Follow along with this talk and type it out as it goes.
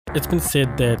It's been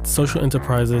said that social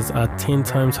enterprises are 10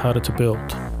 times harder to build.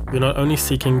 You're not only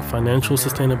seeking financial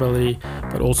sustainability,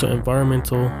 but also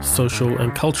environmental, social,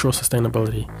 and cultural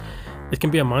sustainability. It can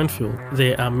be a minefield.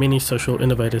 There are many social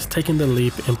innovators taking the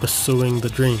leap and pursuing the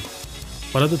dream.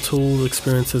 What are the tools,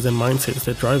 experiences, and mindsets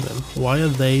that drive them? Why are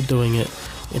they doing it,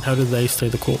 and how do they stay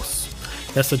the course?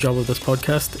 That's the job of this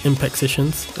podcast, Impact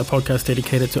Sessions, a podcast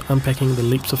dedicated to unpacking the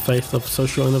leaps of faith of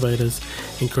social innovators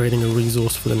and creating a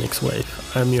resource for the next wave.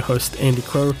 I'm your host, Andy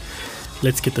Crow.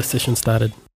 Let's get the session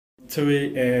started.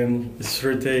 Tui and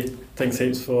Shruti, thanks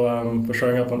heaps for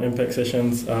showing up on Impact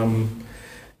Sessions.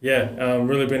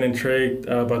 Really been intrigued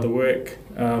by the work.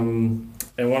 And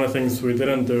one of the things we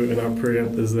didn't do in our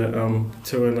preamp is that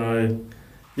Tui and I,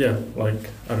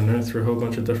 through a whole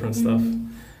bunch of different stuff,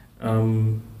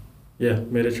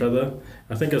 met each other.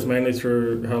 I think it's mainly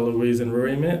through how Louise and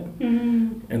Rui met.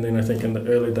 And then I think in the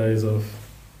early days of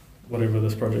whatever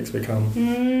this project's become.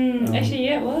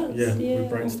 It was. We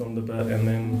brainstormed a bit, and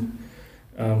then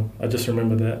I just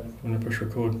remember that when I pushed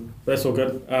record. But that's all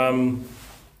good.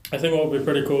 I think what would be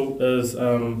pretty cool is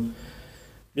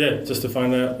just to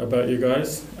find out about you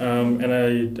guys. And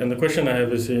the question I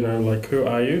have is, who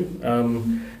are you?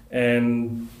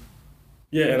 And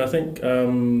I think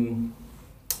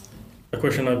a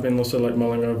question I've been also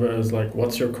mulling over is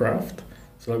what's your craft?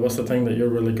 So what's the thing that you're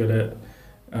really good at?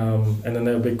 And then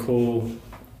that would be cool.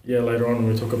 Later on when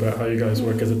we talk about how you guys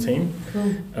work as a team,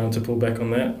 to pull back on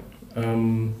that.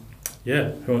 Who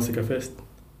wants to go first?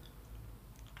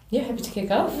 Yeah, happy to kick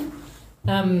off.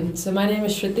 So my name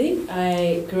is Shruti.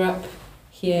 I grew up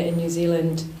here in New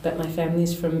Zealand, but my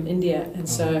family's from India, and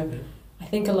I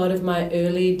think a lot of my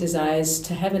early desires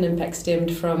to have an impact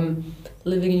stemmed from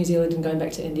living in New Zealand and going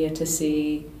back to India to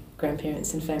see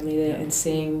grandparents and family there and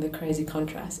seeing the crazy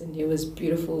contrast. India was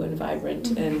beautiful and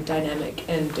vibrant and dynamic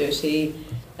and dirty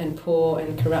and poor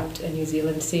and corrupt, and New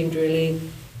Zealand seemed really,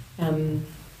 on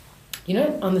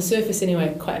the surface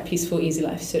anyway, quite a peaceful, easy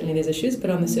life. Certainly there's issues,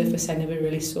 but on the surface I never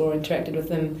really saw or interacted with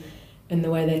them in the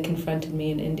way they confronted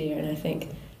me in India. And I think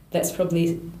that's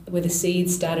probably where the seed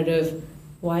started of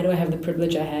why do I have the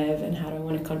privilege I have, and how do I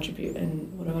want to contribute,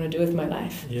 and what do I want to do with my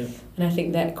life? And I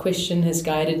think that question has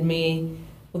guided me,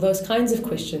 those kinds of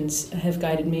questions have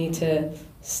guided me to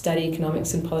study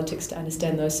economics and politics to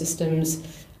understand those systems.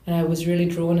 And I was really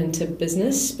drawn into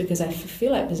business because I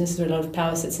feel like business is where a lot of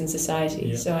power sits in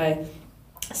society. So I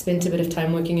spent a bit of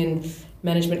time working in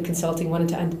management consulting, wanting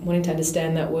to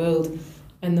understand that world.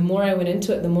 And the more I went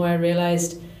into it, the more I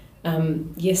realized,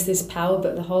 yes, there's power,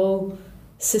 but the whole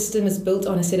system is built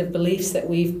on a set of beliefs that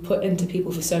we've put into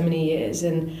people for so many years.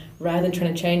 And rather than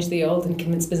trying to change the old and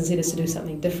convince business leaders to do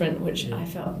something different, which I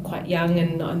felt quite young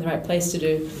and not in the right place to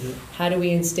do, how do we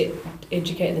instead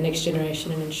educate the next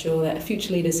generation and ensure that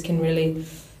future leaders can really,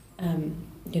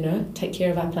 take care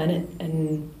of our planet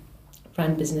and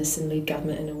run business and lead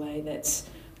government in a way that's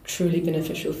truly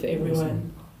beneficial for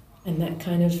everyone. And that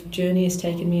kind of journey has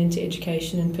taken me into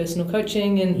education and personal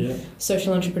coaching, and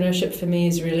social entrepreneurship for me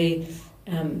is really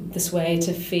this way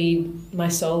to feed my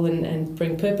soul and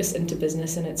bring purpose into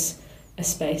business, and it's a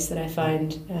space that I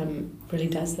find really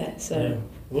does that. So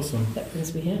awesome. That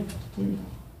brings me here.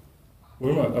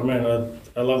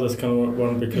 I love this kind of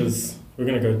one because we're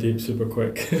going to go deep super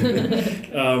quick.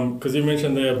 Because you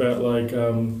mentioned there about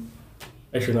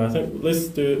I think let's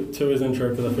do Tui's intro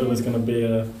because I feel there's going to be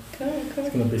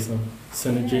there's going to be some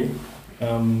synergy.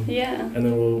 And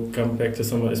then we'll come back to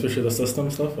some, especially the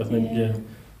system stuff. I think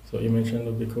so what you mentioned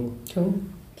would be cool.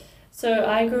 So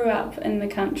I grew up in the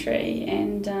country,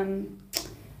 and I'm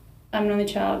an only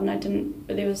child, and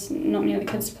there was not many other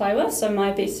kids to play with, so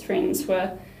my best friends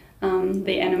were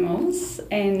the animals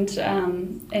and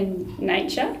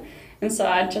nature, and so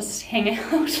I'd just hang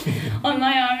out on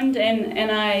my own, and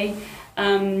I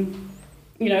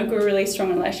grew really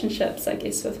strong relationships, I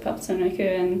guess, with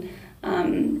Papatūānuku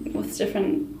and with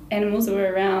different animals that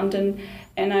were around, and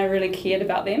I really cared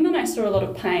about them, and I saw a lot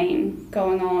of pain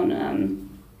going on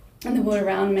in the world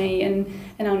around me and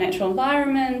in our natural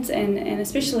environment, and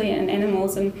especially in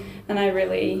animals, and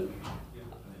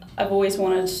I've always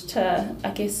wanted to, I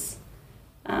guess,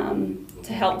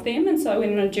 to help them, and so I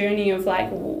went on a journey of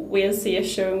where's the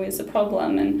issue and where's the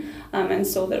problem, and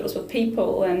saw that it was with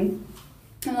people, and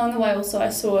along the way also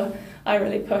I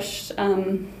really pushed,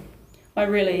 I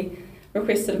really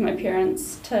requested of my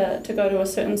parents to go to a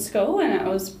certain school, and I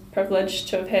was privileged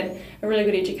to have had a really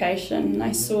good education, and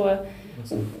I saw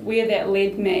where that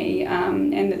led me,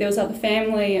 and that there was other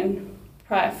family and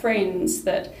prior friends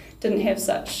that didn't have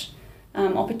such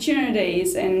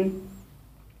opportunities, and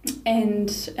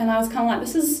I was kind of like,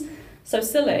 this is so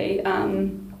silly,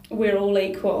 we're all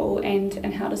equal,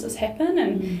 and how does this happen?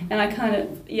 And I kind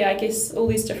of, I guess all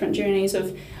these different journeys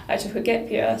of, I took a gap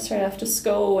year straight after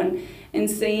school and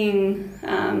seeing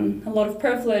a lot of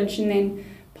privilege and then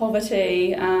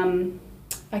poverty.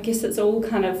 I guess it's all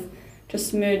kind of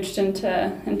just merged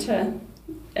into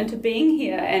being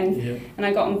here, and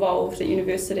I got involved at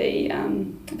university. I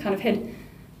kind of had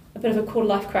a bit of a quarter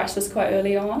life crisis quite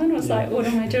early on, and was like, what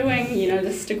am I doing?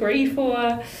 This degree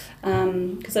for?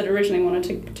 Because I'd originally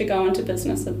wanted to go into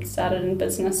business. I'd started in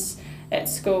business at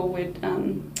school. We'd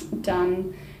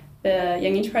done the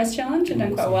Young Enterprise Challenge and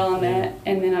done quite well on that,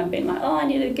 and then I'd been like, I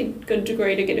need a good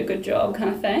degree to get a good job kind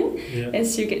of thing,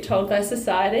 as you get told by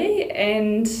society,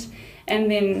 and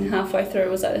then halfway through I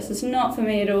was like, this is not for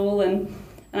me at all, and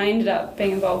I ended up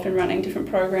being involved in running different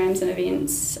programs and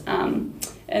events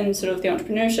in sort of the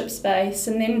entrepreneurship space,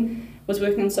 and then was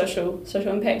working on social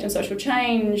impact and social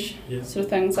change, sort of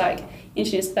things like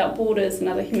Engineers Without Borders and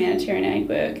other humanitarian aid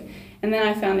work. And then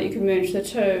I found that you could merge the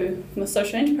two with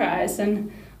social enterprise,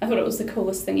 and I thought it was the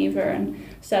coolest thing ever, and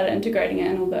started integrating it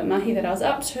in all the mahi that I was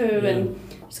up to, and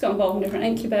just got involved in different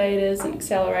incubators and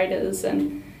accelerators,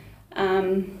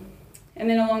 and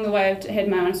then along the way I've had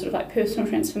my own sort of like personal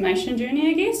transformation journey,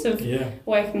 I guess, of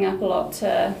waking up a lot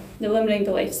to the limiting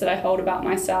beliefs that I hold about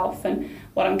myself and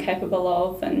what I'm capable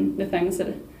of, and the things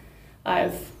that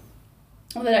I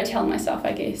tell myself,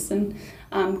 I guess, and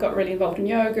got really involved in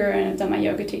yoga, and I've done my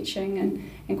yoga teaching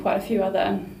and quite a few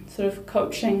other sort of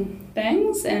coaching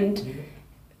things, and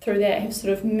through that have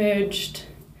sort of merged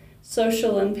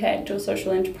social impact or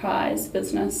social enterprise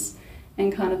business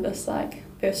and kind of this like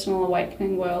personal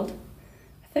awakening world.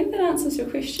 I think that answers your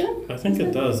question. I think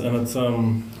it does, and it's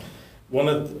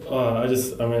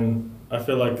I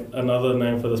feel like another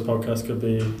name for this podcast could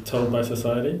be Told by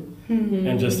Society,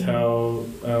 and just how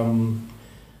and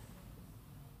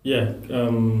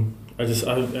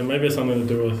maybe it's something to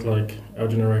do with like our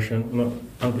generation. I'm not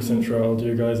 100% sure how old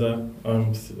you guys are.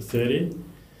 I'm 30,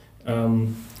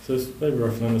 so it's maybe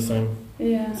roughly in the same.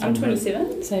 Yeah, I'm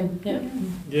 27. Same, yeah.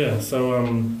 Yeah, so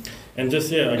and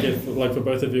just I guess like for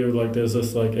both of you, like there's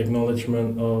this like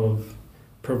acknowledgement of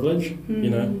privilege,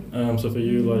 so for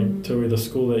you, like Tui, the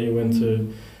school that you went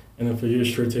to, and then for you,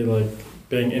 Shruti, like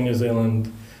being in New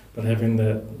Zealand but having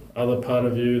that other part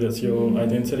of you that's your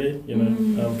identity,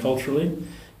 culturally,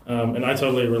 and I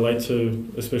totally relate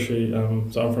to, especially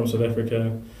so I'm from South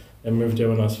Africa and moved here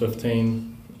when I was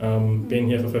 15, been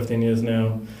here for 15 years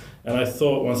now, and I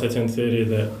thought once I turned 30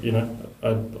 that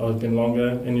I'd been longer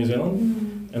in New Zealand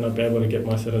and I'd be able to get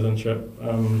my citizenship.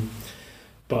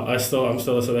 But I'm still a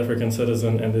South African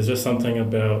citizen, and there's just something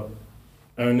about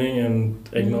owning and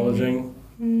acknowledging,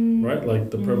 right, like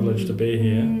the privilege to be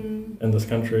here in this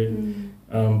country,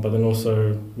 but then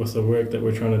also with the work that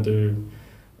we're trying to do,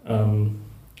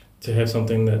 to have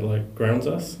something that like grounds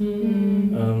us.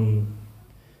 And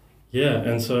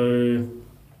so,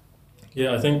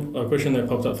 I think a question that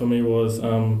popped up for me was,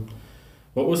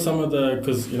 what was some of the,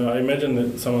 because I imagine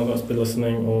that some of us be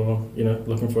listening or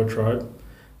looking for a tribe.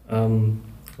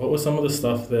 What was some of the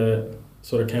stuff that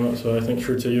sort of came up? So I think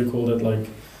Shruti, you called it like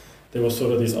there were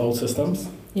sort of these old systems.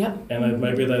 Yeah. And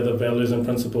maybe they're the values and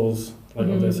principles like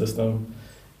of their system.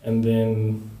 And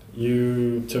then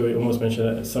you too almost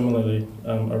mentioned it similarly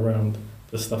around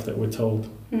the stuff that we're told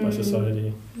by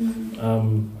society.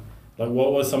 Like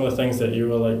what were some of the things that you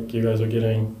were like, you guys were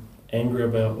getting angry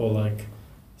about, or like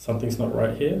something's not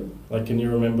right here? Like can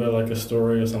you remember like a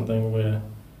story or something where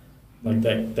like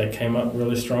that came up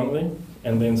really strongly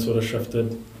and then sort of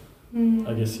shifted,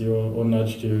 I guess, or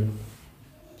nudged you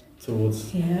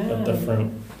towards a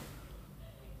different...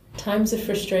 Times of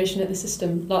frustration at the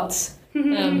system, lots.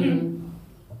 I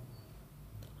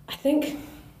think,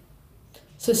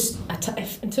 so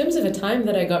in terms of a time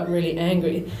that I got really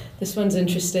angry, this one's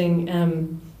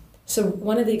interesting. So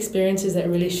one of the experiences that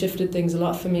really shifted things a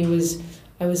lot for me was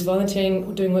I was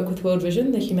volunteering, doing work with World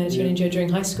Vision, the humanitarian NGO, during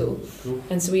high school. Cool.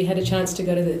 And so we had a chance to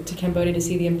go to Cambodia to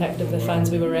see the impact of the funds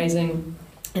we were raising.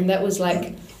 And that was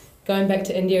like going back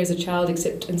to India as a child,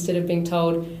 except instead of being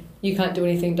told, you can't do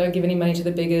anything, don't give any money to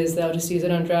the beggars, they'll just use it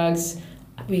on drugs.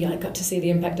 We got to see the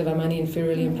impact of our money and feel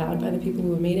really empowered by the people we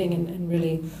were meeting and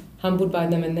really humbled by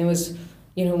them. And there was,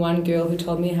 one girl who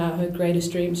told me how her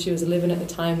greatest dream, she was 11 at the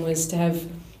time, was to have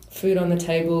food on the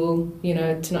table,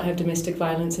 to not have domestic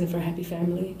violence and for a happy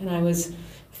family. And I was a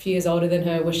few years older than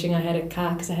her, wishing I had a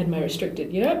car because I had my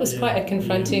restricted. It was quite a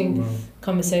confronting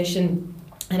conversation.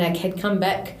 And I had come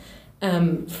back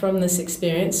from this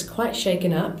experience quite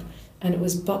shaken up, and it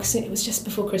was boxing. It was just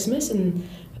before Christmas, and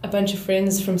a bunch of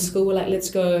friends from school were like, let's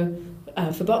go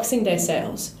for Boxing Day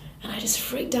sales. And I just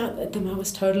freaked out at them. I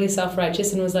was totally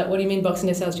self-righteous and was like, what do you mean boxing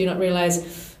yourselves? Do you not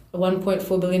realise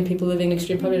 1.4 billion people living in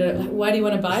extreme poverty? Like, why do you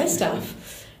want to buy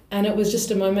stuff? And it was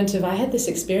just a moment of, I had this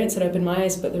experience that opened my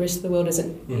eyes, but the rest of the world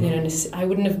isn't. You know, I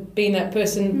wouldn't have been that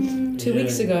person 2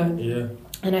 weeks ago. Yeah.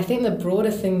 And I think the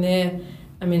broader thing there,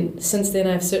 I mean, since then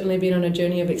I've certainly been on a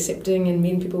journey of accepting and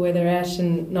meeting people where they're at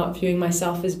and not viewing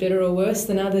myself as better or worse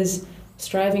than others,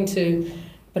 striving to.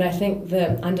 But I think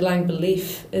the underlying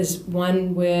belief is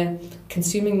one where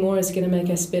consuming more is going to make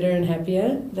us better and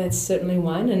happier. That's certainly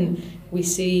one. And we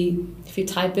see, if you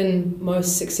type in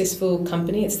most successful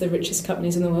company, it's the richest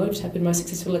companies in the world. If you type in most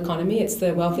successful economy, it's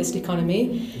the wealthiest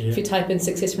economy. Yeah. If you type in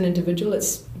successful individual,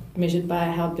 it's measured by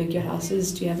how big your house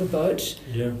is. Do you have a boat?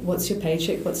 Yeah. What's your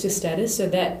paycheck? What's your status? So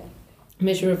that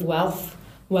measure of wealth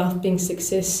being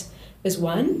success is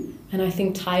one. And I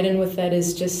think tied in with that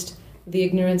is just the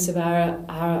ignorance of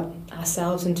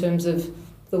ourselves in terms of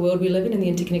the world we live in and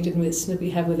the interconnectedness that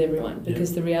we have with everyone.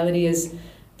 Because the reality is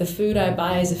the food I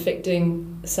buy is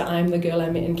affecting, so I'm the girl I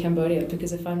met in Cambodia,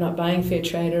 because if I'm not buying fair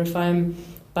trade or if I'm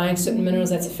buying certain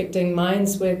minerals, that's affecting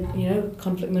mines where, you know,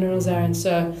 conflict minerals are. And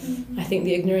so I think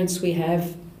the ignorance we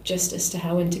have just as to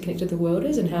how interconnected the world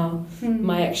is and how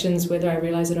my actions, whether I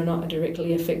realise it or not, are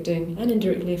directly affecting and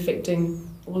indirectly affecting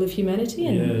all of humanity.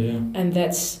 And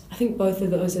that's, I think both of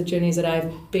those are journeys that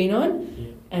I've been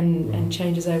on and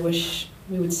changes I wish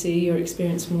we would see or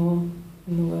experience more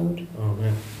in the world. Oh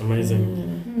man,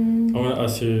 amazing. I want to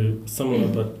ask you similar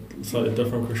but slightly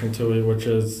different question to you, which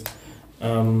is,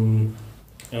 and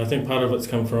I think part of it's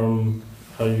come from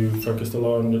how you focused a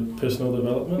lot on personal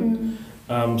development.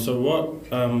 So what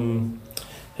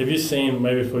have you seen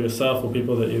maybe for yourself or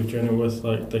people that you've journeyed with,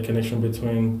 like the connection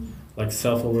between like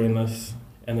self-awareness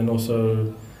and then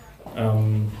also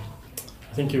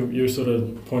I think you sort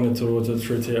of pointed towards it,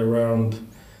 Shruti, around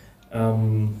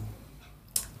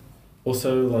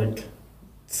also like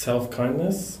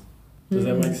self-kindness. Does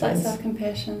that make sense? Like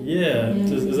self-compassion. Yeah.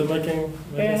 Is it making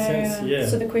sense? Yeah.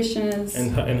 So the question is...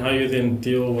 And how you then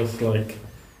deal with like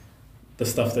the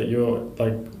stuff that you're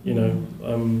like, you know,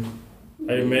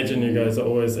 I imagine you guys are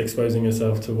always exposing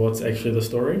yourself to what's actually the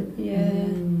story. Yeah.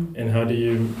 And how do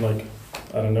you like,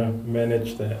 I don't know,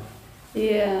 manage that?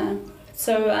 Yeah.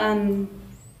 So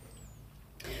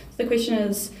the question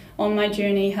is, on my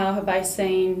journey, how have I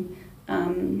seen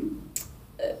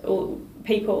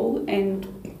people and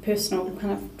personal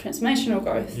kind of transformational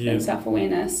growth and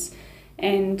self-awareness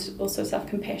and also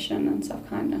self-compassion and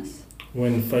self-kindness?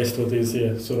 When faced with these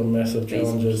sort of massive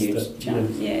challenges. Huge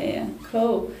challenges. Yeah.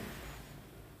 Cool.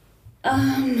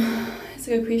 That's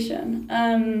a good question.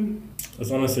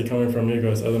 It's honestly coming from you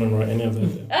guys. I didn't write any of that.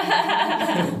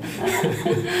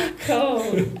 Cool.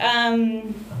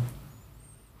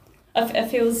 It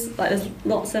feels like there's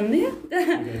lots in there.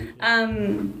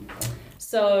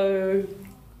 So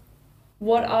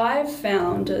what I've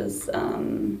found is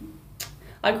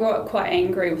I grew up quite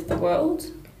angry with the world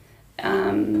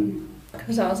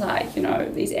because I was like, you know,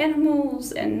 these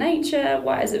animals and nature,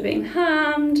 why is it being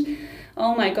harmed?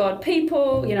 Oh my God,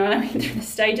 people, you know, and I went through the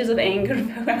stages of anger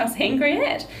where I was angry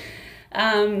at.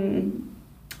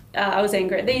 I was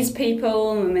angry at these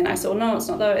people, and then I saw, no, it's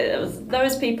not those, it was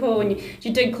those people, and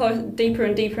you dig deeper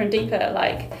and deeper and deeper.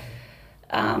 Like,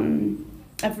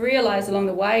 I've realised along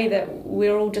the way that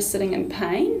we're all just sitting in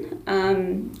pain.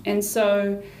 And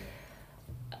so,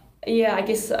 yeah, I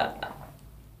guess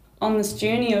on this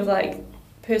journey of like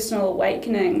personal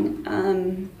awakening,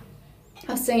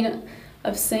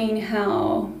 I've seen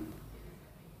how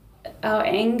our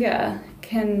anger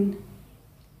can,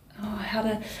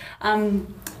 our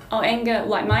anger,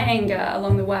 like my anger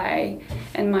along the way,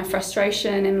 and my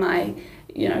frustration and my,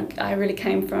 you know, I really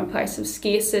came from a place of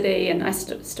scarcity, and I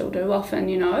still do often,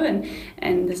 you know,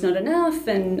 and there's not enough,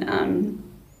 and I'm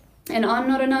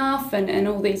not enough, and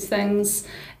all these things.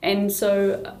 And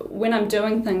so when I'm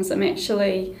doing things, I'm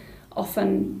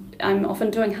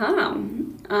often doing harm.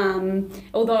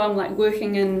 Although I'm like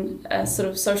working in a sort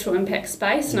of social impact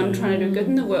space and I'm trying to do good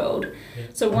in the world.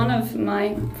 So one of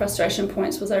my frustration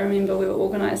points was, I remember we were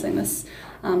organising this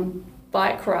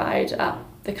bike ride up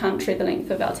the country, the length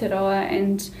of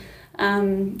Aotearoa,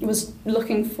 and was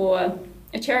looking for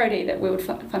a charity that we would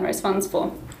fundraise funds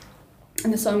for.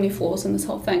 And there's so many flaws in this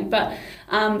whole thing. But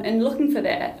in looking for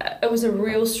that, it was a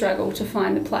real struggle to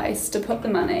find the place to put the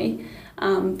money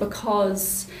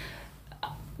because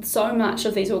so much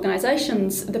of these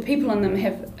organisations, the people in them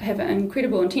have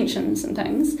incredible intentions and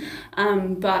things,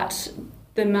 but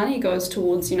the money goes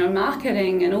towards, you know,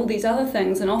 marketing and all these other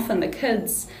things, and often the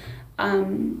kids,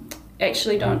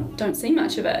 actually don't see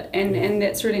much of it, and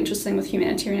that's really interesting with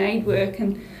humanitarian aid work,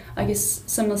 and I guess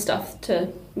similar stuff to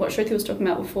what Shruti was talking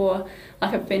about before.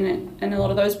 Like I've been in a lot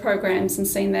of those programs and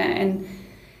seen that, and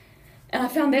I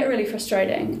found that really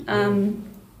frustrating.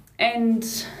 And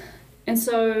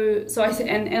so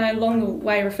I along the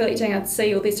way reflecting, I'd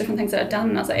see all these different things that I'd done,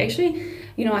 and I was like, actually,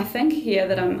 I think here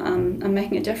that I'm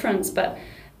making a difference, but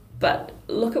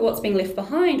look at what's being left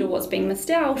behind or what's being missed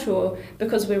out, or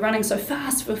because we're running so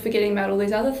fast, we're forgetting about all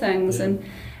these other things. Yeah.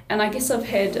 And I guess I've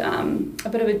had a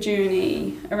bit of a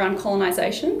journey around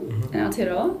colonisation in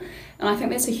Aotearoa, and I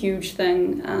think that's a huge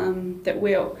thing,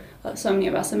 that so many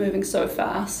of us are moving so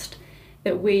fast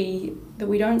that we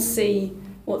don't see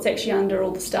what's actually under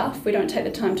all the stuff. We don't take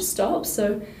the time to stop.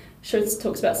 So Schultz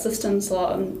talks about systems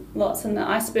lots in the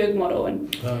iceberg model,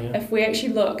 and if we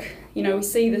actually look, we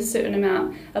see this certain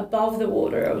amount above the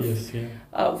water of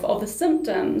the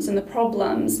symptoms and the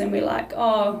problems, and we're like,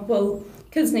 oh, well,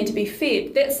 kids need to be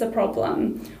fed, that's the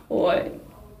problem, or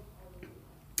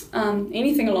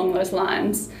anything along those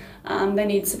lines. They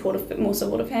need more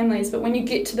supportive families. But when you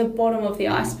get to the bottom of the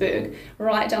iceberg,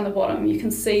 right down the bottom, you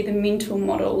can see the mental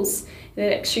models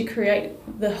that actually create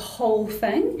the whole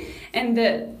thing. And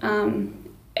that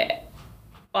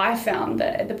I found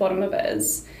that at the bottom of it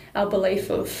is our belief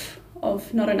of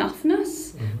not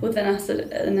enoughness within us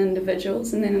and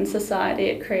individuals, and then in society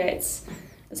it creates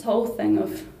this whole thing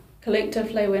of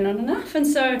collectively we're not enough, and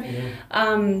so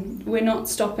we're not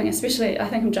stopping, especially, I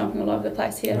think I'm jumping all over the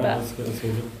place here, but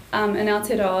in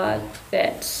Aotearoa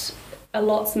that a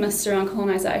lot's missed around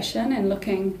colonisation and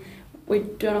looking, we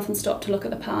don't often stop to look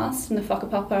at the past and the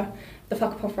whakapapa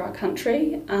of our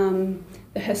country,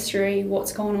 the history,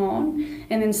 what's gone on,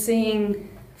 and then seeing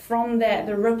from that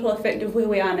the ripple effect of where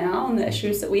we are now and the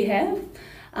issues that we have,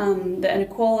 the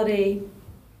inequality,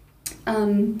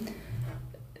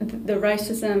 the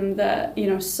racism,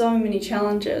 so many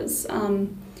challenges,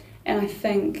 and I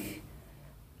think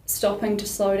stopping to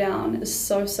slow down is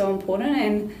so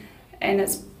important, and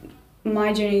it's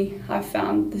my journey. I've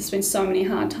found there's been so many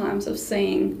hard times of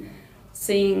seeing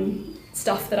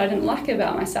stuff that I didn't like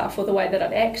about myself or the way that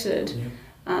I'd acted,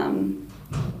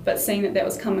 but seeing that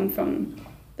was coming from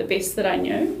the best that I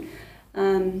knew,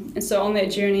 and so on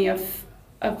that journey of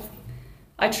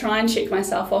I try and check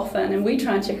myself often, and we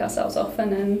try and check ourselves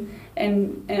often,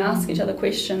 and ask each other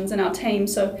questions in our team.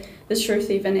 So there's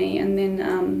Shruti, Vinny, and then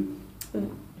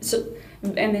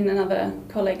another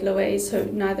colleague, Louise, who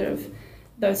neither of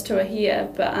those two are here,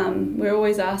 but we're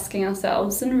always asking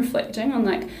ourselves and reflecting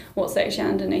on what's actually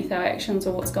underneath our actions,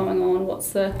 or what's going on,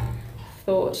 what's the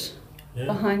thought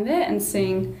behind that, and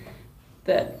seeing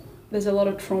that there's a lot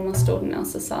of trauma stored in our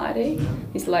society,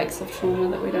 these lakes of trauma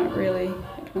that we don't really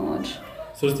acknowledge.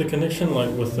 So is the connection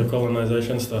with the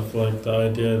colonisation stuff, the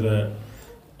idea that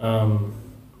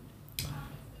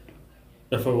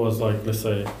if it was let's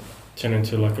say turn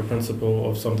into a principle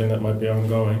of something that might be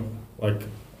ongoing,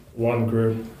 one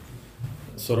group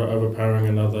sort of overpowering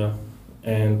another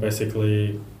and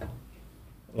basically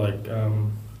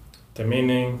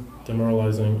demeaning,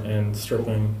 demoralising and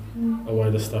stripping away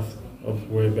the stuff of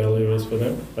where value is for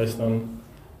them based on,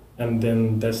 and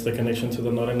then that's the connection to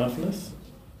the not enoughness?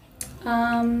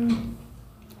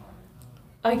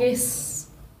 I guess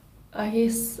I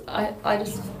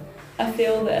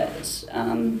feel that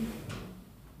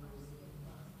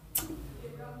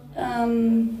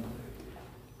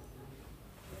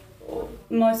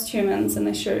most humans,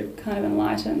 unless you're kind of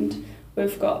enlightened,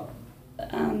 we've got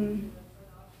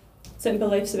certain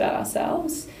beliefs about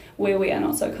ourselves where we are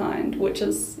not so kind, which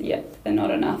is the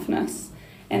not enoughness,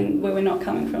 and where we're not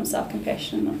coming from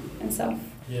self-compassion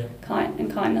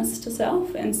and kindness to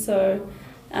self. And so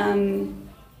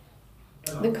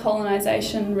the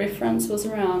colonisation reference was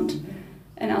around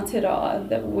in Aotearoa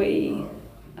that we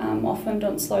often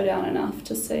don't slow down enough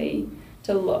to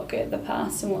look at the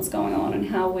past and what's going on and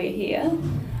how we're here.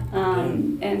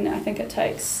 And I think it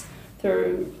takes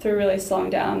through really slowing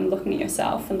down and looking at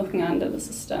yourself and looking under the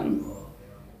system.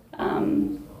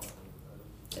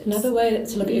 Another way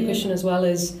to look at your question as well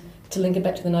is to link it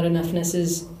back to the not enoughness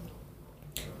is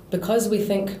because we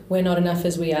think we're not enough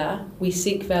as we are, we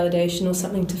seek validation or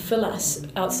something to fill us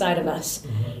outside of us.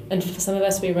 Mm-hmm. And for some of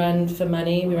us, we run for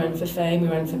money, we run for fame, we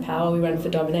run for power, we run for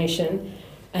domination.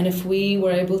 And if we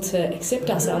were able to accept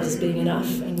ourselves as being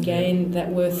enough and gain that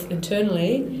worth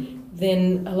internally,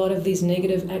 then a lot of these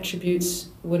negative attributes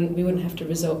we wouldn't have to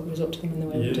resort to them in the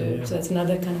way we do. Yeah. So that's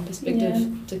another kind of perspective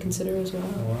to consider as well.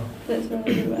 Oh, wow. That's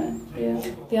really good way. Yeah.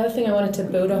 The other thing I wanted to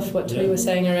build off what Tui was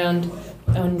saying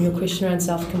on your question around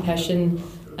self-compassion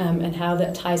and how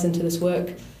that ties into this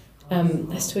work,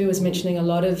 as Tui was mentioning, a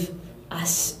lot of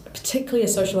us, particularly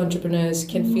as social entrepreneurs,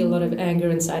 can feel a lot of anger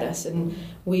inside us, and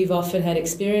we've often had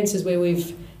experiences where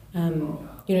we've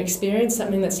experienced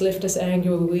something that's left us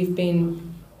angry, where we've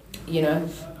been,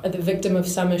 the victim of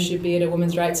some issue, be it a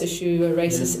women's rights issue, a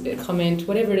racist comment,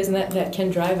 whatever it is, and that can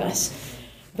drive us.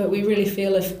 But we really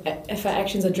feel if our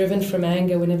actions are driven from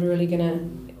anger, we're never really going to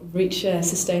reach a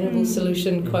sustainable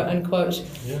solution, quote unquote.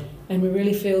 Yeah. And we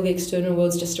really feel the external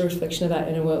world's just a reflection of that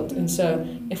inner world. And so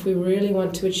if we really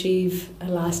want to achieve a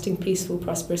lasting, peaceful,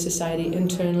 prosperous society,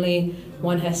 internally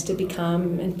one has to be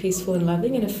calm and peaceful and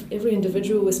loving. And if every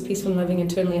individual was peaceful and loving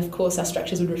internally, of course our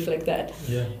structures would reflect that.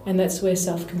 Yeah. And that's where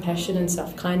self-compassion and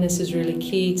self-kindness is really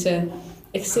key, to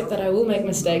accept that I will make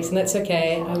mistakes and that's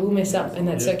okay, I will mess up and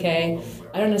that's okay,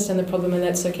 I don't understand the problem and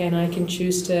that's okay, and I can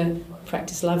choose to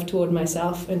practice love toward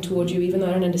myself and toward you, even though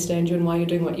I don't understand you and why you're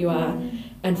doing what you are.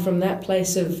 And from that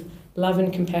place of love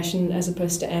and compassion, as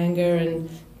opposed to anger and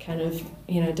kind of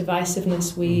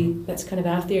divisiveness, that's kind of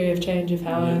our theory of change, of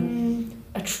how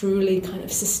a truly kind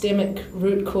of systemic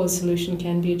root cause solution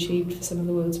can be achieved for some of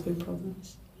the world's big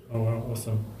problems. Oh wow,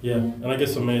 awesome. Yeah, and I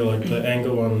guess for me, like the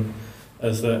anger one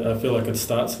is that I feel like it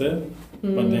starts there,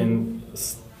 but then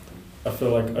I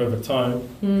feel like over time,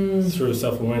 through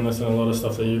self-awareness and a lot of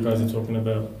stuff that you guys are talking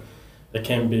about, it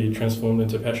can be transformed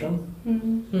into passion.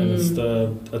 And it's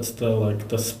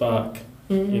the spark,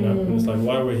 and it's like,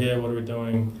 why we're here, what are we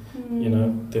doing,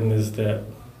 then there's the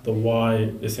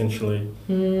why, essentially,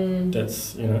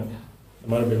 that's, it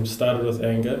might have been started with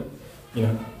anger,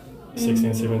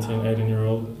 16, 17,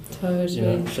 18-year-old,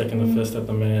 totally. Shaking the fist at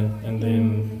the man, and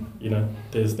then,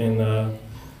 there's then,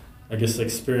 I guess the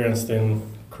experience then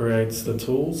creates the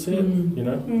tool set,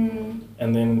 and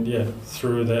then,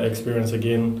 through that experience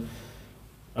again,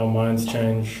 our minds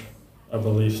change, our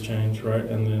beliefs change, right?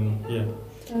 And then,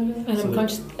 And I'm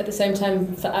conscious at the same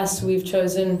time, for us, we've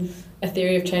chosen a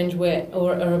theory of change where,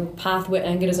 or a path where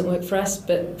anger doesn't work for us,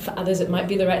 but for others it might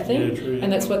be the right thing,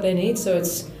 and that's what they need. So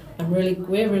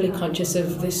we're really conscious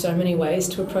of there's so many ways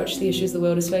to approach the issues the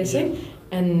world is facing,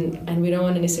 and we don't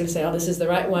want to necessarily say, oh, this is the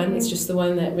right one, it's just the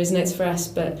one that resonates for us,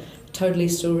 but totally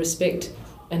still respect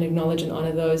and acknowledge and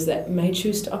honour those that may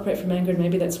choose to operate from anger, and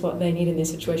maybe that's what they need in their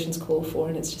situations call for,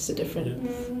 and it's just a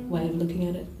different way of looking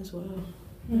at it as well.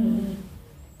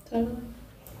 Totally.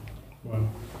 Wow.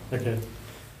 Okay.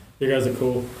 You guys are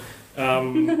cool.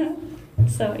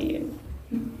 So are you.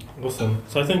 Awesome.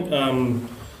 So I think,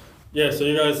 so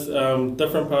you guys,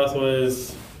 different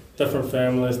pathways, different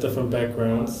families, different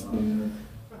backgrounds,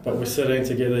 but we're sitting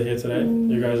together here today.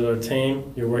 You guys are a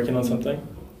team, you're working on something.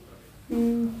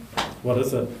 What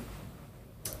is it?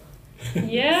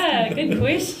 Yeah, good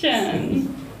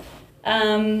question.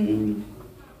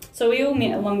 So we all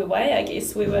met along the way, I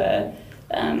guess. We were,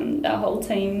 our whole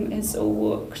team has all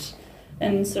worked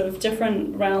in sort of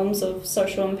different realms of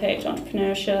social impact,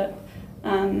 entrepreneurship,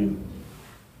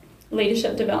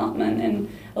 leadership development, and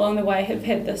along the way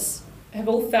have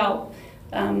all felt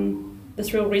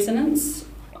this real resonance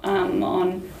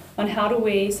on how do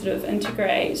we sort of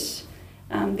integrate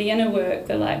the inner work,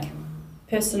 the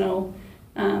personal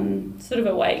sort of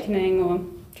awakening or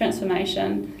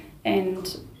transformation,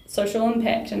 and social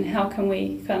impact, and how can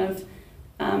we kind of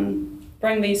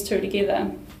bring these two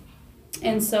together.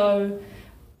 And so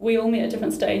we all met at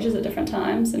different stages at different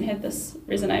times and had this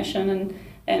resonation,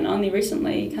 and only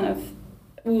recently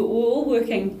we were all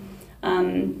working.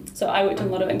 So I worked in a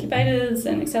lot of incubators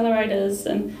and accelerators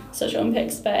and social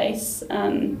impact space.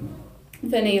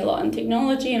 Vinny a lot in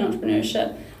technology and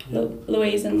entrepreneurship,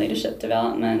 Louise in leadership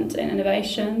development and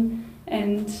innovation,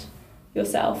 and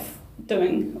yourself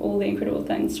doing all the incredible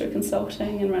things through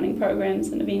consulting and running programs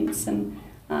and events, and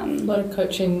a lot of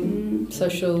coaching,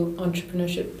 social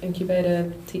entrepreneurship,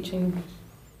 incubator, teaching,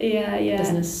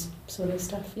 business sort of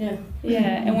stuff.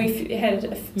 And we've had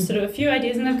sort of a few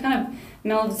ideas, and they've kind of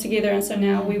melded together, and so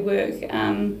now we work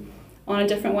on a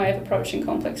different way of approaching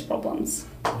complex problems.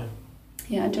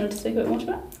 Do you want to speak a bit more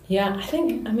to it? Yeah,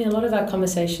 I mean, a lot of our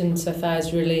conversation so far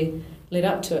has really led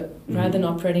up to it. Rather than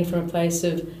operating from a place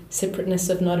of separateness,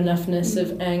 of not enoughness,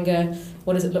 of anger,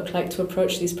 what does it look like to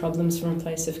approach these problems from a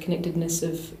place of connectedness,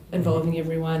 of involving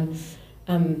everyone?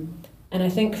 And I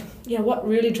think, what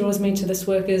really draws me to this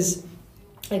work is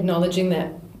acknowledging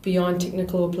that beyond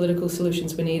technical or political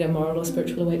solutions, we need a moral or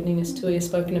spiritual awakening, as Tuia has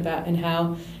spoken about, and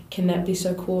how can that be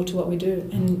so core to what we do?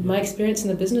 And my experience in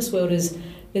the business world is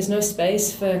there's no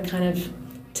space for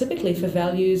typically for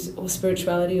values or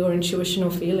spirituality or intuition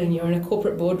or feeling. You're in a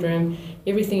corporate boardroom,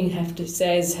 everything you have to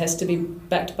say has to be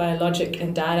backed by logic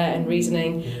and data and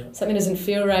reasoning. Something doesn't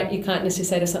feel right, you can't necessarily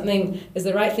say to something is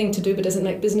the right thing to do but doesn't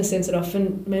make business sense, it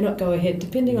often may not go ahead,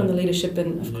 depending on the leadership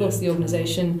and of course the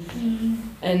organisation.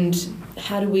 and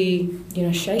how do we,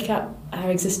 shake up our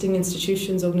existing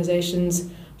institutions, organisations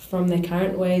from their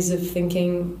current ways of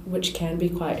thinking, which can be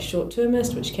quite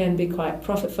short-termist, which can be quite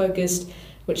profit-focused,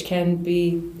 which can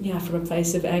be, from a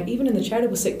place of, even in the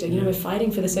charitable sector, we're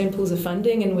fighting for the same pools of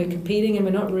funding and we're competing and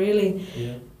we're not really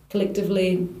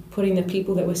collectively putting the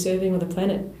people that we're serving or the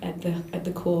planet at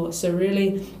the core. So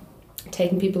really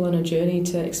taking people on a journey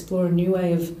to explore a new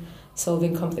way of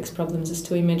solving complex problems. As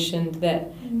Tui mentioned,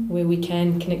 that where we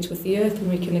can connect with the earth, when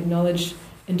we can acknowledge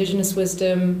Indigenous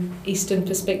wisdom, Eastern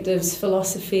perspectives,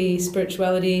 philosophy,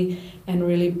 spirituality, and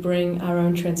really bring our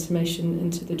own transformation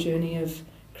into the journey of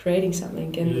creating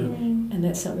something. And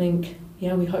that's something,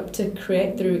 we hope to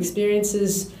create through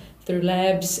experiences, through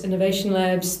labs, innovation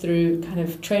labs, through kind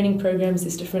of training programs.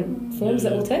 There's different forms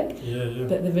that we'll take.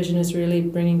 But the vision is really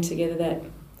bringing together that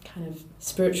kind of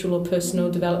spiritual or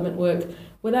personal development work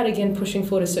without, again, pushing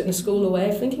forward a certain school or way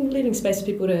of thinking, leaving space for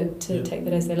people to take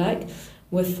that as they like,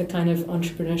 with the kind of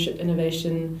entrepreneurship,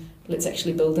 innovation, let's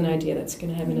actually build an idea that's going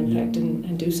to have an impact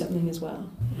and do something as well.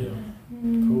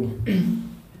 Cool.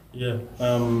 I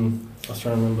was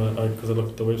trying to remember, because I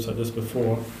looked at the website just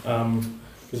before,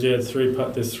 because there's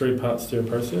 3 parts to your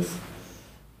process.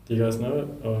 Do you guys know it?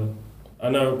 Or I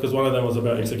know, because one of them was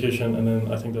about execution, and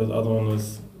then I think the other one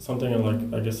was something like,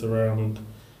 I guess, around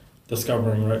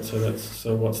discovering, right?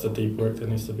 So what's the deep work that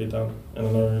needs to be done? And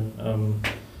I know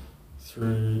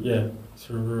through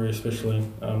Ruri especially,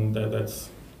 that's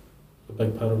a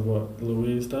big part of what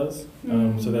Louise does.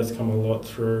 So that's come a lot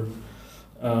through,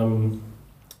 on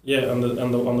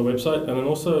the website, and then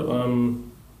also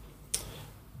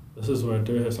this is where I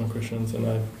do have some questions, and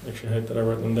I actually hate that I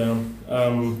wrote them down.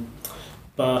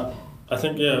 But I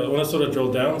think I want to sort of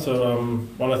drill down. So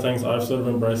one of the things I've sort of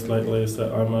embraced lately is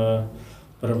that I'm a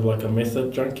bit of like a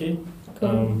method junkie.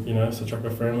 Cool. So chuck a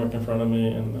framework in front of me,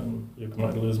 and you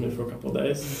might lose me for a couple of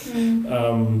days.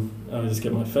 I'll just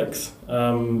get my fix.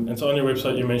 And so on your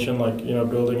website you mentioned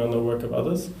building on the work of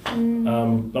others.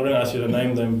 Not going to ask you to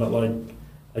name them, but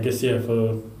I guess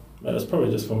it's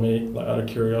probably just for me, out of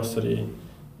curiosity,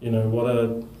 what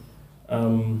are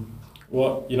and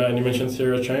you mentioned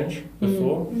theory of change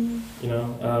before. I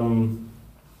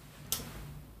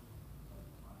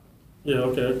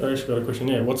actually got a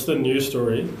question. What's the news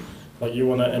story? You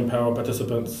want to empower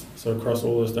participants, so across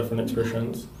all those different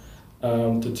expressions,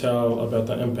 to tell about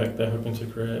the impact they're hoping to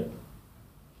create.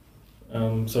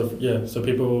 So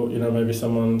people, maybe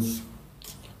someone's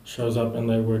shows up and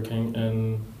they're working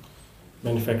in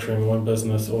manufacturing one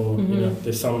business, or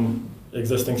there's some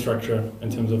existing structure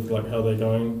in terms of how they're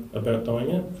going about doing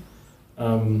it.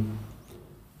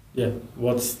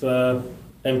 What's the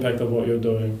impact of what you're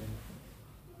doing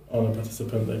on a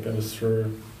participant that goes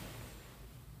through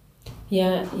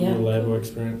your lab or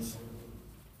experience?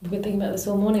 We've been thinking about this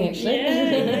all morning, actually. Do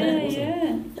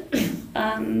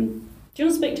you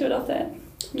want to speak to it off that?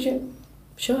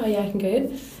 Sure, I can go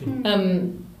ahead.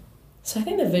 So I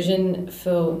think the vision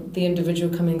for the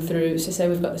individual coming through, so say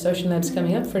we've got the social labs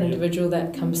coming up for an individual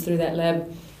that comes through that lab,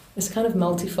 is kind of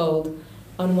multifold.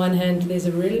 On one hand, there's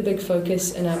a really big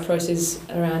focus in our process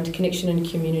around connection and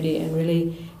community, and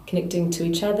really connecting to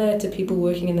each other, to people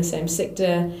working in the same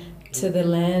sector, to the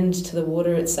land, to the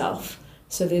water itself.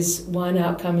 So there's one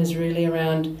outcome is really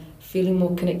around feeling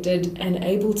more connected and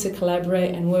able to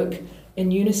collaborate and work in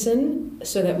unison,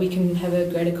 so that we can have a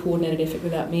greater coordinated effort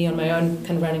without me on my own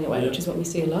kind of running away, which is what we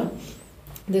see a lot.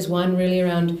 There's one really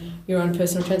around your own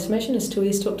personal transformation, as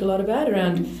Tui's talked a lot about,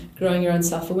 around growing your own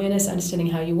self-awareness, understanding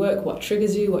how you work, what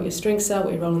triggers you, what your strengths are,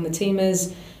 what your role in the team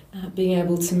is, being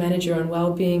able to manage your own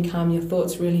well-being, calm your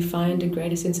thoughts, really find a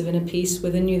greater sense of inner peace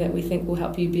within you that we think will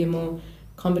help you be a more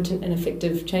competent and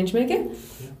effective change maker.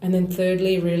 And then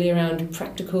thirdly, really around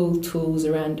practical tools,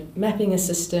 around mapping a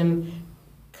system,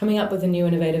 coming up with a new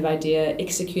innovative idea,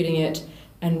 executing it,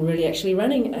 and really actually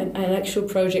running an actual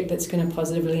project that's going to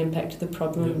positively impact the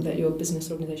problem that your business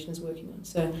organisation is working on.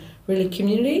 So really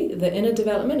community, the inner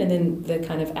development, and then the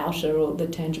kind of outer or the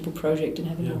tangible project, and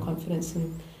having more confidence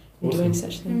in doing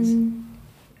such things.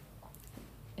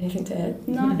 Anything to add?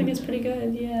 No, I think it's pretty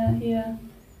good. Yeah.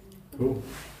 Cool.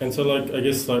 And so I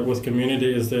guess with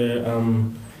community, is there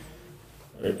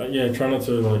try not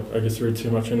to read too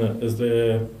much in it. Is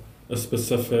there a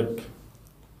specific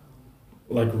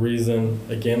reason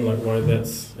again why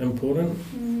that's important?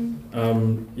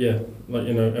 And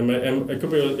it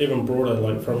could be even broader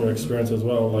think from your experience as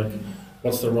well, like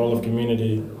what's the role of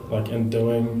community like in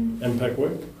doing impact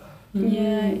work?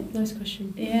 Yeah, nice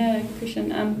question. Yeah, good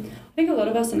question. I think a lot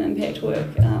of us in impact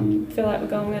work feel like we're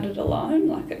going at it alone,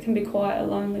 like it can be quite a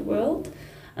lonely world.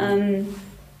 And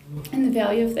the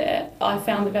value of that, I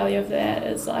found the value of that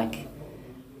is like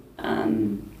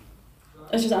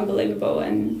it's just unbelievable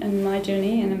in my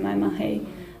journey and in my mahi.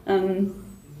 And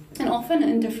often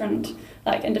in different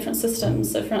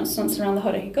systems. So for instance, around the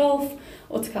Hauraki Gulf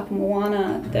or Te Kapa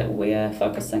Moana that we're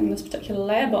focusing this particular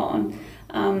lab on,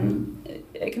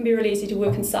 it can be really easy to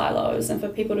work in silos, and for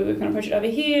people to work on a project over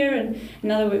here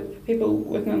and other people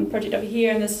working on a project over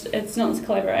here, and it's not this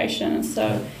collaboration. And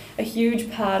so a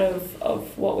huge part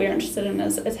of what we're interested in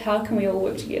is how can we all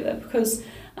work together, because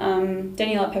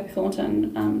Daniela Paper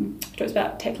Thornton talks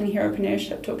about tackling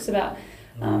heropreneurship, talks about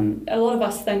a lot of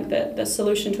us think that the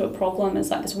solution to a problem is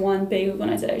like this one big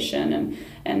organisation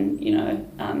and you know,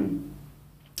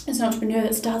 it's an entrepreneur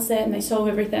that starts that and they solve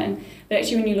everything. But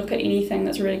actually when you look at anything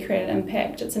that's really created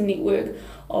impact, it's a network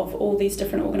of all these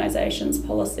different organisations,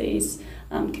 policies,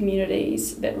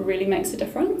 communities that really makes a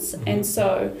difference. And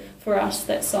so for us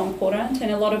that's so important, and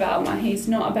a lot of our mahi is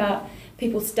not about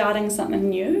people starting something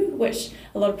new, which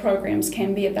a lot of programs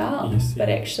can be about, but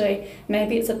actually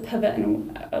maybe it's a pivot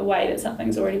in a way that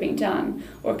something's already been done,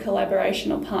 or a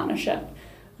collaboration or partnership.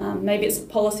 Maybe it's a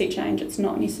policy change, it's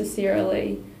not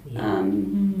necessarily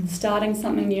starting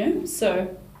something new.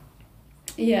 So,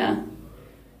 yeah.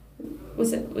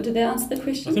 Did that answer the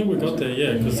question? I think we got there,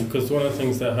 yeah, because one of the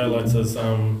things that highlights is,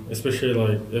 especially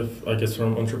like if I guess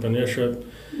from entrepreneurship,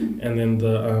 and then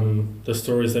the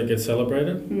stories that get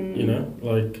celebrated, you know,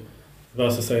 like if I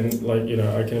was to say, like, you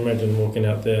know, I can imagine walking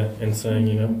out there and saying,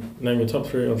 you know, name your top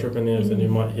 3 entrepreneurs, and you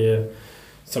might hear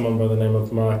someone by the name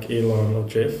of Mark, Elon, or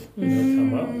Jeff, you know,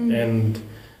 come up, and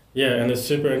yeah, and it's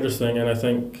super interesting, and I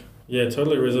think, yeah, it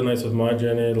totally resonates with my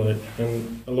journey, like,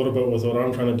 and a little bit with what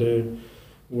I'm trying to do,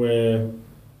 where,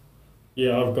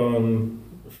 yeah, I've gone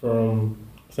from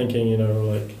thinking, you know,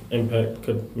 like impact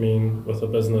could mean with a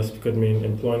business, could mean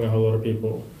employing a whole lot of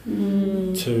people,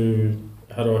 to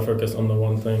how do I focus on the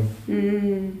one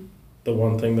thing, the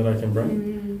one thing that I can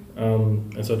bring.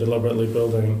 And so deliberately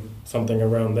building something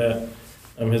around that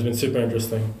has been super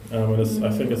interesting. And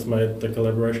I think it's made the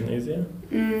collaboration easier.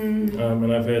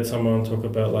 And I've heard someone talk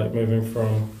about like moving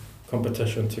from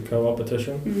competition to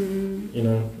co-opetition, you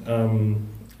know,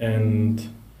 and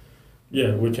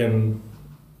yeah, we can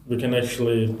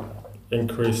actually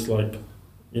increase, like,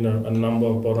 you know, a number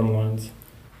of bottom lines,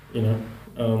 you know.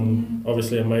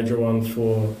 Obviously a major one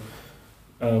for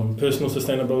personal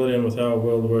sustainability and with how our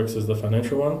world works is the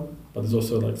financial one, but there's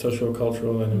also like social,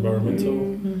 cultural and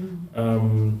environmental.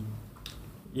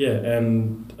 Yeah,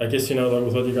 and I guess, you know, like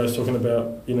with what you guys talking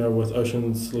about, you know, with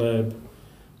Oceans Lab,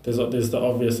 there's the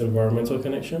obvious environmental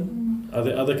connection. Are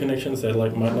there other connections that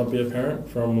like might not be apparent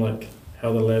from like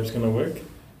how the lab's going to work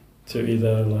to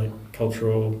either like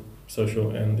cultural, social,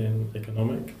 and then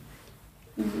economic?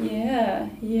 Yeah.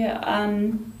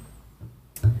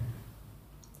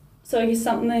 So I guess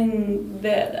something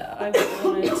that I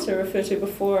wanted to refer to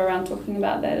before around talking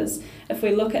about that is if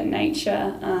we look at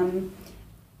nature,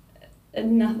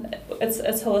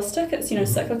 it's holistic, it's, you know,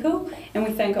 cyclical, and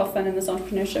we think often in this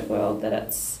entrepreneurship world that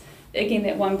it's, again,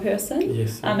 that one person,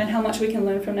 and how much we can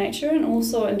learn from nature, and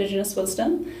also indigenous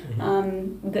wisdom,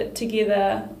 that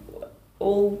together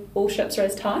all ships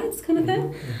rise tides kind of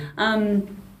thing.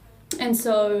 And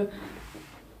so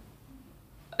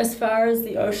as far as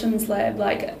the Oceans Lab,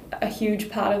 like a huge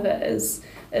part of it is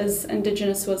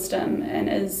indigenous wisdom, and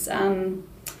is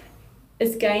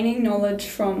gaining knowledge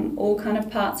from all kind of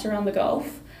parts around the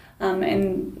Gulf,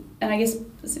 and I guess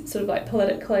sort of like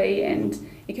politically and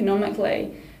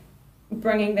economically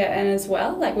bringing that in as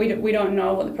well. Like we don't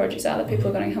know what the projects are that people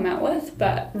are going to come out with,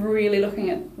 but really looking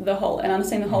at the whole and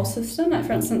understanding the whole system. Like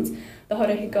for instance, the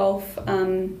Hauraki Gulf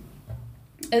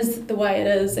is the way it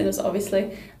is, and is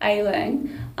obviously ailing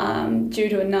due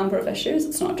to a number of issues.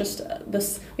 It's not just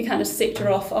this, we can't just sector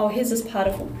off, oh, here's this part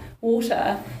of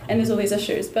water and there's all these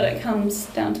issues, but it comes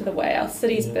down to the way our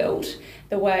city's built,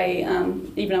 the way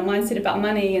even our mindset about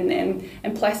money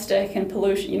and plastic and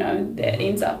pollution, you know, that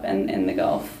ends up in the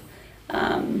Gulf.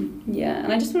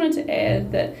 And I just wanted to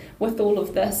add that with all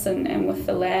of this and with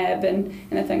the lab and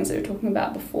the things that we were talking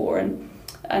about before, and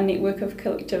a network of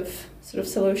collective sort of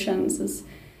solutions, is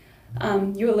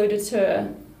you alluded to,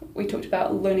 we talked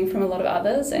about learning from a lot of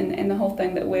others, and the whole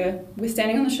thing that we're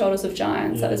standing on the shoulders of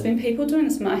giants. Like there's been people doing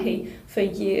this mahi for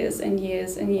years and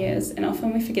years and years, and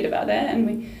often we forget about that and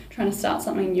we're trying to start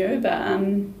something new, but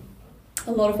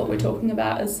a lot of what we're talking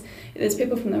about is there's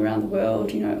people from around the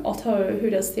world, you know, Otto, who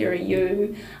does Theory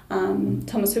U,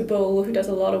 Thomas Hubul, who does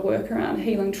a lot of work around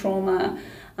healing trauma.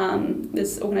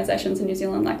 There's organisations in New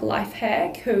Zealand like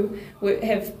Lifehack, who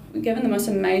have given the most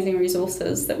amazing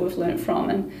resources that we've learnt from,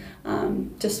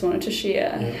 and just wanted to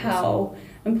share how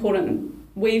important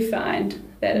we find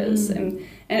that is, and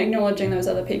acknowledging those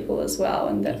other people as well,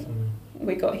 and that Definitely.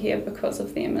 we got here because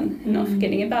of them, and not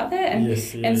forgetting about that,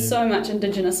 and so much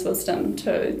Indigenous wisdom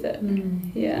too. That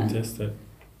Fantastic.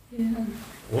 Yeah.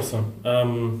 Awesome.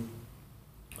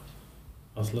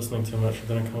 I was listening too much, I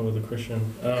didn't come up with a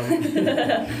question.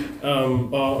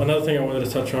 Another thing I wanted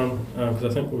to touch on, because I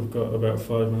think we've got about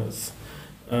 5 minutes,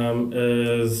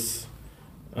 is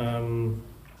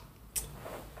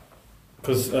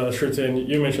because Shruti,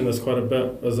 you mentioned this quite a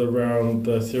bit, is around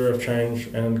the theory of change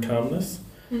and calmness.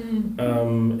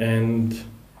 And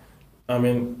I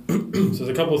mean, so there's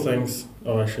a couple of things.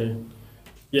 And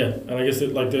I guess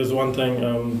there's one thing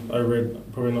I read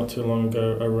probably not too long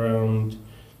ago around,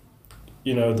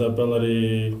 the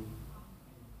ability,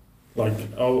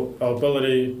 our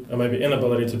ability or maybe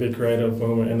inability to be creative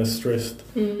when we're in a stressed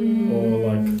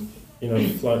or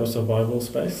flight or survival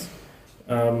space.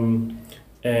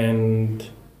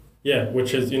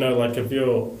 Which is,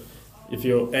 if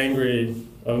you're angry,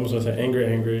 I almost want to say angry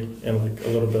and a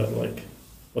little bit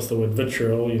what's the word,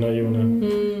 vitriol, you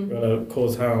wanna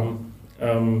cause harm,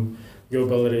 your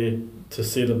ability to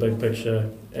see the big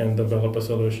picture and develop a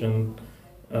solution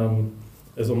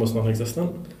is almost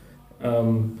non-existent.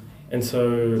 And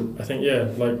so I think,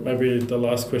 maybe the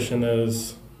last question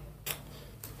is,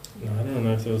 no, I don't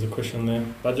know if there was a question there,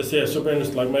 but just, super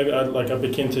interesting, maybe I'd be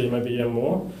keen to maybe hear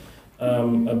more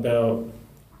about,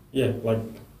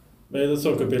 maybe this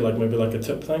all could be maybe a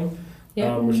tip thing,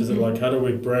 which is how do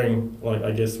we bring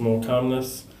I guess more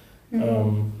calmness,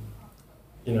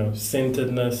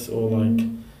 centeredness, or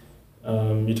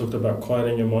you talked about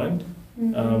quieting your mind.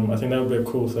 I think that would be a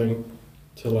cool thing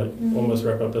to almost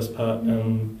wrap up this part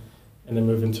and then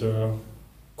move into our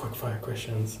quick fire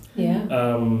questions. And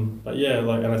I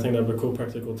think that would be a cool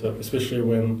practical tip, especially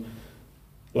when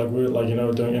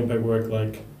we're doing impact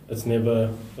work, it's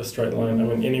never a straight line. I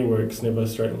mean, any work's never a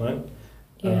straight line.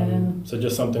 So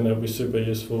just something that would be super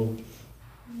useful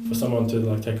for someone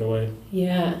to take away.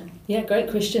 Great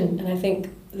question. And I think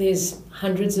there's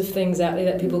hundreds of things out there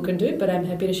that people can do, but I'm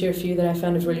happy to share a few that I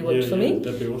found have really worked for me.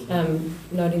 That'd be awesome.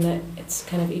 Noting that it's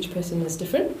kind of each person is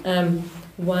different.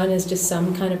 One is just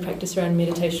some kind of practice around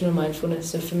meditation or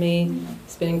mindfulness. So for me,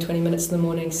 spending 20 minutes in the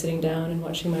morning sitting down and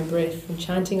watching my breath and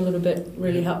chanting a little bit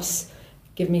really helps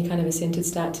give me kind of a centered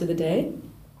start to the day.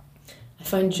 I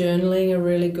find journaling a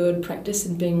really good practice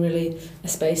and being really a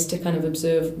space to kind of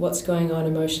observe what's going on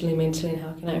emotionally, mentally, and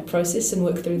how can I process and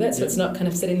work through that so it's not kind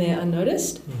of sitting there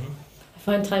unnoticed. I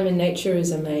find time in nature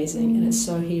is amazing, and it's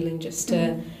so healing just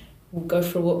to go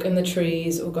for a walk in the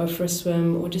trees or go for a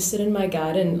swim or just sit in my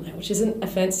garden, which isn't a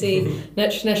fancy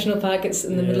national park, it's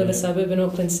in the middle of a suburb in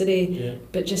Auckland City,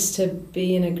 but just to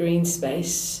be in a green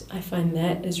space, I find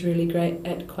that is really great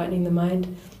at quietening the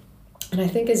mind. And I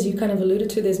think, as you kind of alluded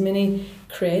to, there's many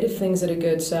creative things that are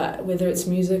good. So whether it's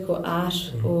music or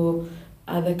art or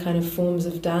other kind of forms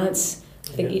of dance,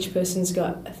 I think each person's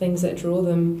got things that draw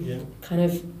them. Kind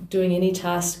of doing any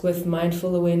task with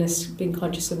mindful awareness, being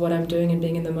conscious of what I'm doing and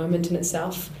being in the moment in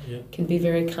itself can be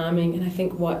very calming. And I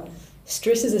think what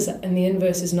stresses us in the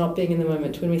inverse is not being in the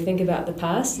moment. When we think about the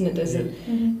past and it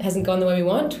hasn't gone the way we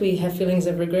want, we have feelings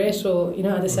of regret or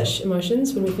other such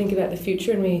emotions. When we think about the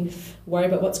future and we worry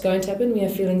about what's going to happen, we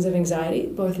have feelings of anxiety,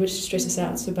 both of which stress us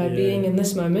out. So by being in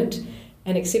this moment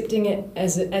and accepting it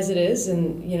as it is,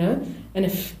 and and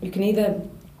if you can either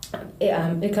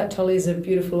Eckhart Tolle is a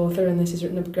beautiful author, and he's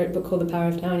written a great book called The Power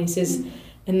of Now, and he says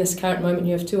in this current moment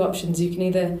you have two options. You can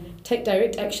either take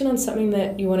direct action on something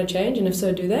that you want to change, and if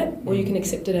so, do that, or you can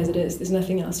accept it as it is. There's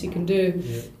nothing else you can do,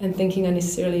 and thinking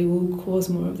unnecessarily will cause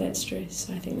more of that stress.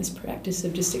 So I think this practice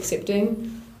of just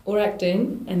accepting or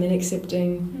acting and then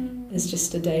accepting is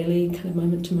just a daily kind of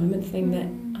moment-to-moment thing that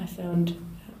I found.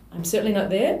 I'm certainly not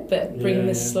there, but bringing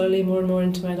this slowly more and more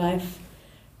into my life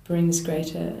brings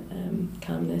greater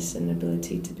calmness and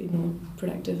ability to be more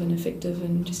productive and effective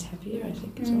and just happier, I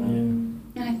think, as well. And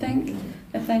I think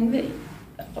the thing that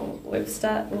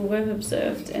we've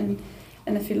observed, and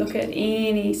if you look at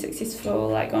any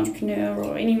successful entrepreneur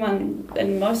or anyone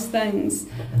in most things,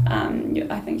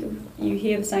 I think you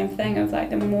hear the same thing of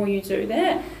the more you do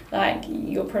that,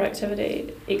 your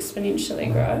productivity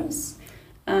exponentially grows.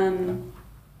 And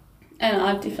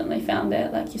I've definitely found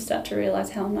that you start to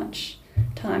realise how much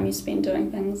time you spend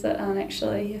doing things that aren't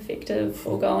actually effective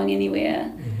or going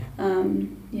anywhere.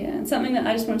 And something that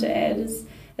I just wanted to add is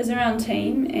around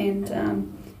team, and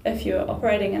if you're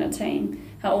operating in a team,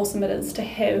 how awesome it is to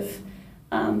have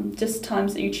just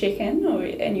times that you check in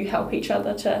and you help each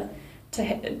other to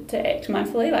act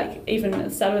mindfully, even at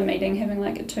the start of a meeting, having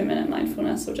a 2-minute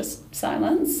mindfulness or just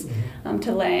silence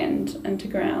to land and to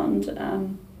ground.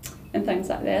 and things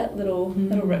like that. Little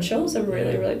rituals are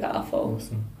really, really powerful.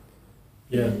 Awesome.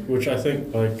 Yeah, which I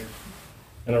think, like,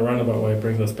 in a roundabout way,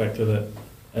 brings us back to that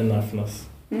enoughness.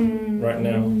 Right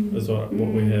now is what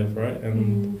we have, right?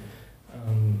 And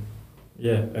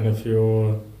and if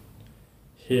you're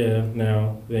here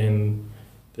now, then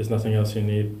there's nothing else you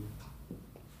need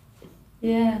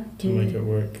to make it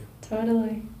work.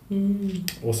 Totally.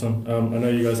 Awesome. I know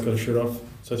you guys got to shoot off.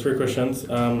 So 3 questions.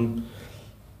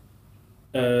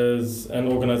 As an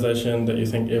organisation that you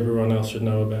think everyone else should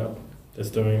know about that's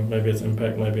doing, maybe it's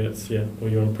impact, maybe it's, or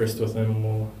you're impressed with them,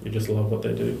 or you just love what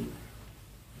they do.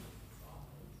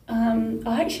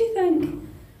 I actually think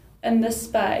in this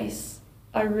space,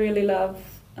 I really love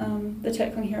the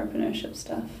Tackling Heropreneurship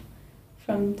stuff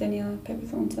from Daniela Paper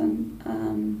Thornton,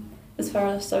 as far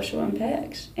as social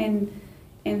impact and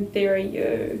Theory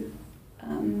U.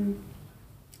 And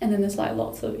then there's like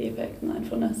lots of epic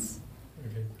mindfulness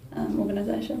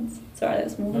organisations. Sorry,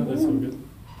 that's more. No, that's all good.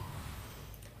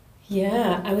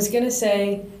 Yeah, I was going to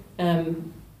say,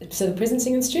 so the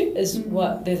Presencing Institute is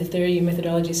what the Theory U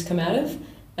methodologies come out of.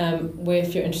 Where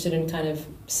if you're interested in kind of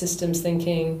systems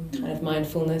thinking, kind of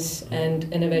mindfulness and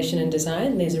innovation and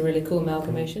design, there's a really cool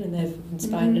amalgamation, and they've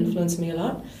inspired and influenced me a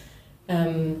lot.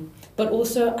 But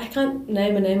also, I can't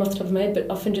name a name off the top of my head, but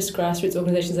often just grassroots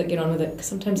organisations that get on with it. Because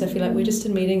sometimes I feel like we're just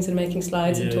in meetings and making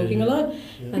slides and talking a lot.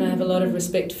 Yeah. And I have a lot of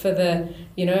respect for the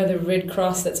Red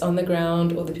Cross that's on the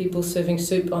ground, or the people serving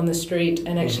soup on the street,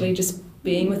 and actually just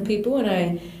being with people.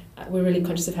 And we're really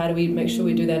conscious of how do we make sure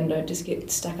we do that and don't just get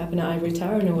stuck up in our ivory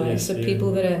tower in a way.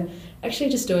 People that are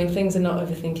actually just doing things and not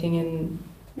overthinking, and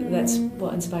that's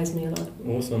what inspires me a lot.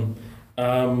 Awesome.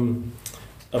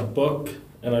 A book,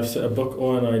 and I've said a book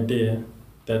or an idea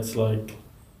that's like,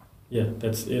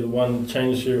 that's either one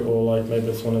changed you, or like maybe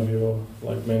it's one of your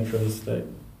like mantras that's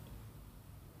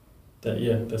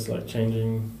like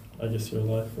changing, I guess, your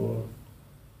life, or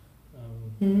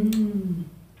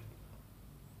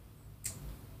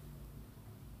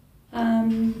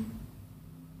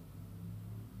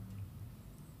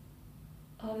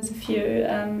there's a few.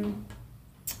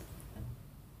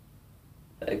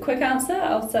 A quick answer,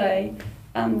 I'll say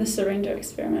the Surrender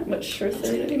Experiment, which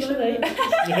Shruti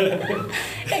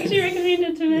actually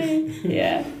recommended to me.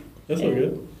 Yeah. That's all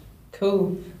good.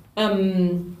 Cool.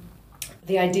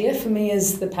 The idea for me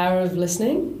is the power of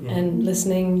listening, and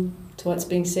listening to what's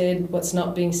being said, what's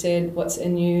not being said, what's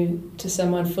in you to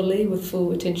someone fully, with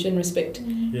full attention, respect,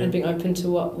 and being open to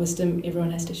what wisdom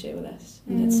everyone has to share with us.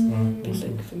 And that's been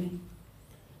big for me.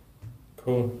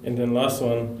 Cool. And then last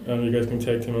one, you guys can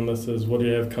tag team on this, is what do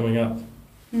you have coming up?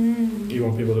 You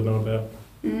want people to know about?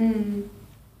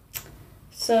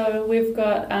 So we've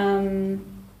got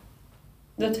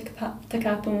the Te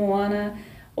Kapa Moana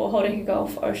or Hauraki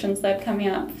Golf Oceans Lab coming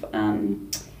up,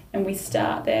 and we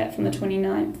start that from the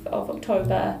 29th of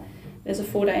October. There's a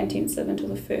 4-day intensive until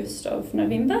the 1st of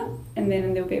November, and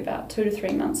then there'll be about 2 to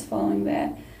 3 months following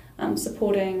that,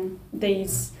 supporting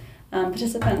these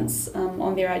participants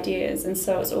on their ideas. And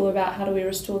so it's all about how do we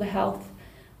restore the health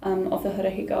of the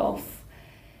Hauraki Gulf.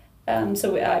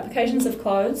 So our applications have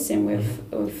closed, and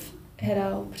we've had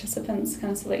our participants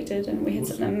kind of selected, and we had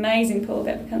an amazing pool of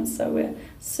applicants, so we're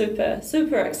super,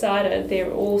 super excited.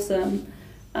 They're awesome.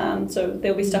 So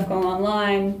there'll be stuff going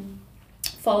online,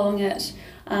 following it,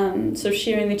 so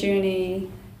sharing the journey,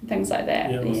 things like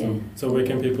that. Yeah, awesome. Yeah. So where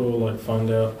can people like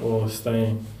find out or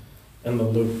stay in the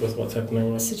loop with what's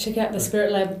happening? So check out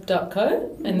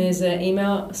thespiritlab.co, and there's an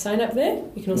email sign up there.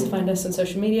 You can also find us on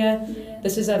social media. Yeah.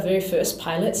 This is our very first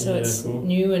pilot, so it's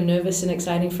new and nervous and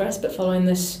exciting for us, but following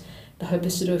this, the hope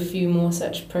is to do a few more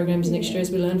such programs next year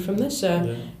as we learn from this.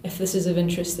 So if this is of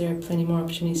interest, there are plenty more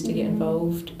opportunities to get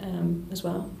involved as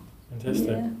well. Fantastic.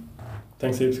 Yeah.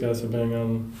 Thanks heaps, guys, for being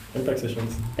on Impact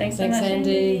Sessions. Thanks so much,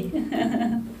 Andy.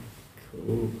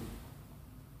 Cool.